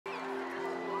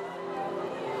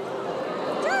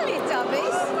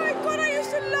Teletubbies. Oh my God, I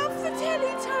used to love the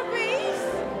Teletubbies.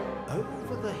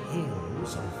 Over the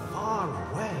hills and far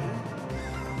away,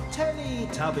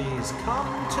 Teletubbies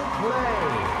come to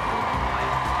play.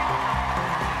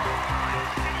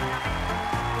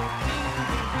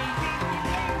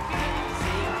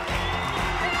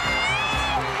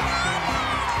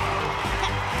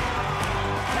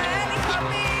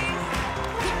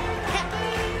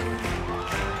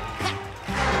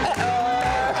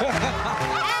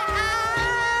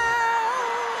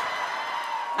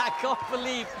 I can't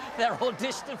believe they're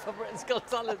auditioning for Britain's Got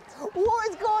Talent. What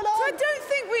is going on? So I don't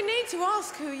think we need to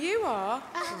ask who you are.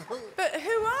 But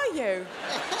who are you?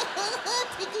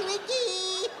 Tiki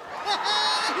Wiki.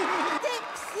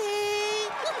 Dixie.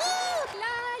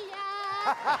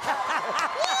 Lala.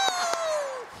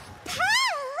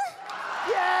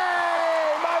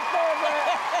 Yay! My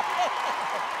favourite.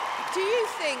 Do you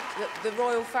think that the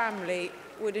royal family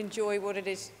would enjoy what it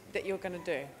is that you're going to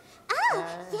do? Oh,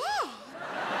 yeah.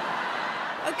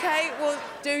 OK, well,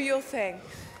 do your thing.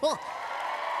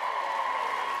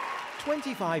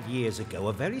 25 years ago,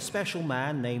 a very special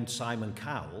man named Simon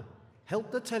Cowell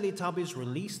helped the Teletubbies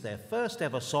release their first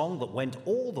ever song that went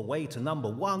all the way to #1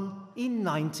 in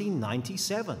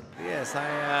 1997. Yes,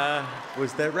 I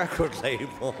was their record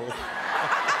label.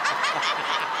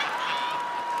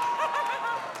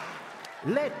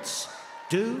 Let's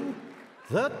do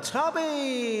the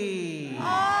Tubby!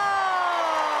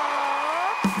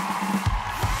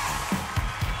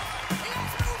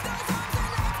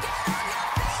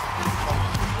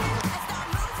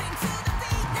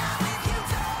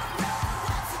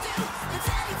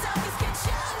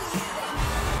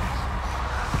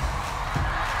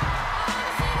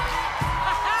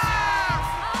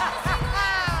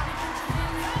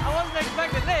 I wasn't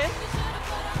expecting this.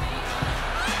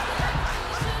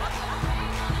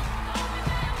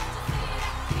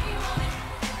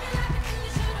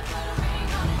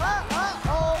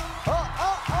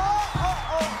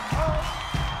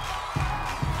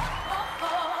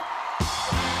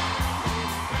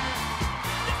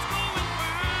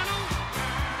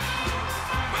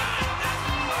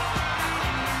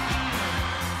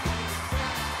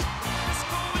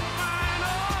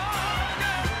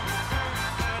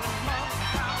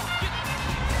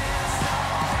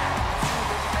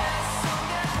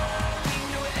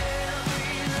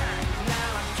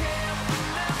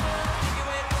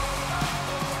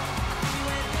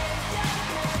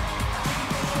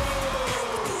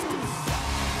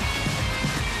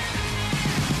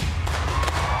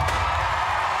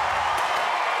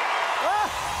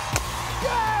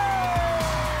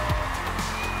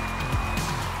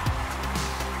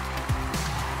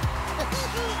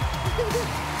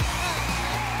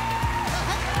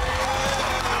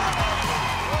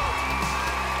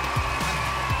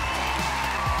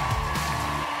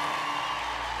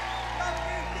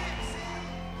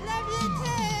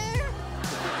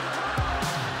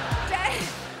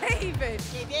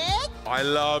 I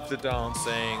love the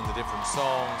dancing, the different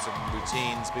songs and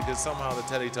routines, because somehow the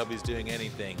Teletubbies doing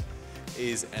anything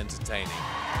is entertaining.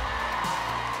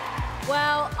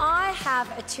 Well, I have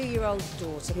a 2-year-old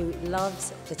daughter who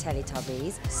loves the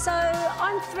Teletubbies, so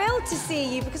I'm thrilled to see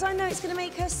you because I know it's going to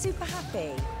make her super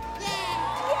happy.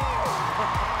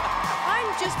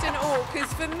 I'm just in awe,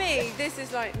 because for me, this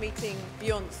is like meeting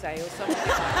Beyoncé or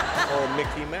something. Or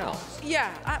Mickey Mouse.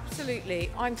 Yeah, absolutely.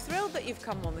 I'm thrilled that you've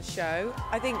come on the show.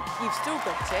 I think you've still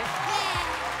got it.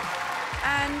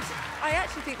 And I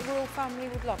actually think the royal family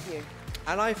would love you.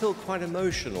 And I feel quite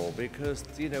emotional because,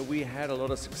 you know, we had a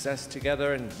lot of success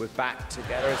together and we're back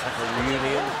together. It's like a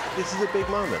reunion. This is a big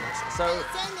moment. So,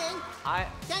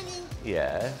 Danny,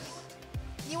 Yes?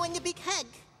 you want the big hug?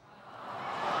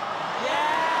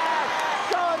 Yeah!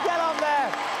 Go on, get on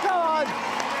there! Go on!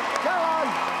 Go on!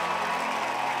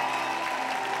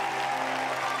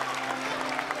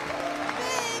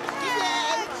 Big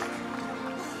hug!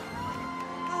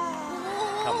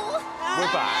 Come on.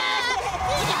 We're back.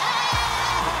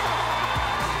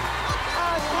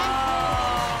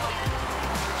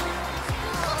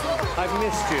 I've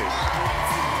missed you.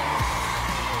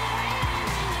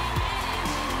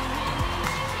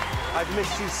 I've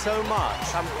missed you so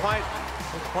much. I'm quite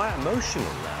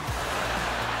emotional now.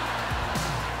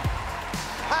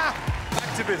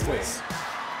 Back to business.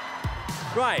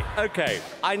 Right, okay.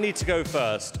 I need to go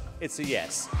first. It's a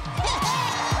yes.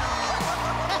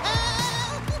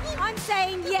 I'm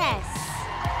saying yes.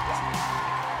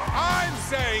 I'm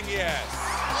saying yes.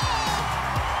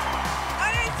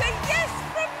 I don't say yes